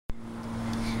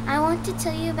want to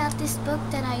tell you about this book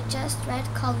that I just read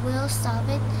called Will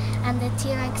Solvit and the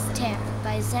T-Rex Terror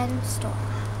by Zen Storm.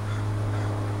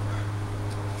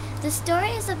 The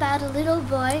story is about a little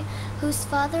boy whose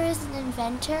father is an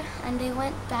inventor, and they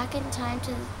went back in time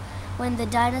to when the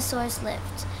dinosaurs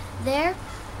lived. There,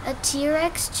 a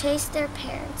T-Rex chased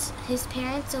his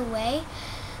parents away,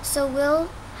 so Will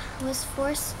was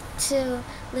forced to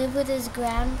live with his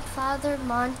grandfather,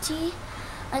 Monty,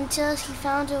 until he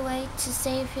found a way to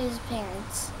save his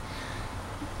parents.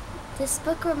 This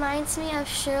book reminds me of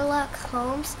Sherlock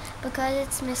Holmes because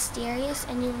it's mysterious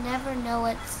and you never know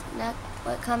what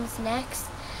comes next.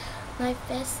 The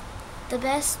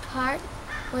best part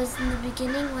was in the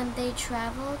beginning when they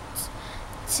traveled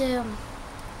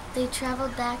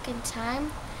back in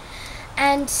time,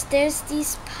 and there's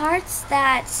these parts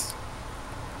that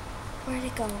where'd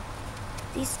it go?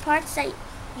 These parts that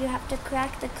you have to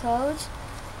crack the code.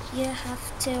 You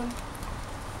have to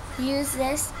use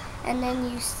this, and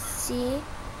then you see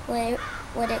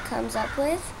what it comes up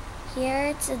with. Here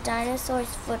it's a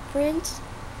dinosaur's footprint.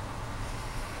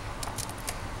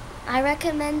 I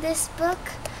recommend this book,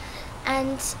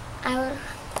 and I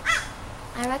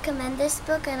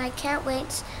can't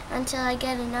wait until I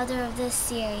get another of this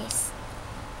series.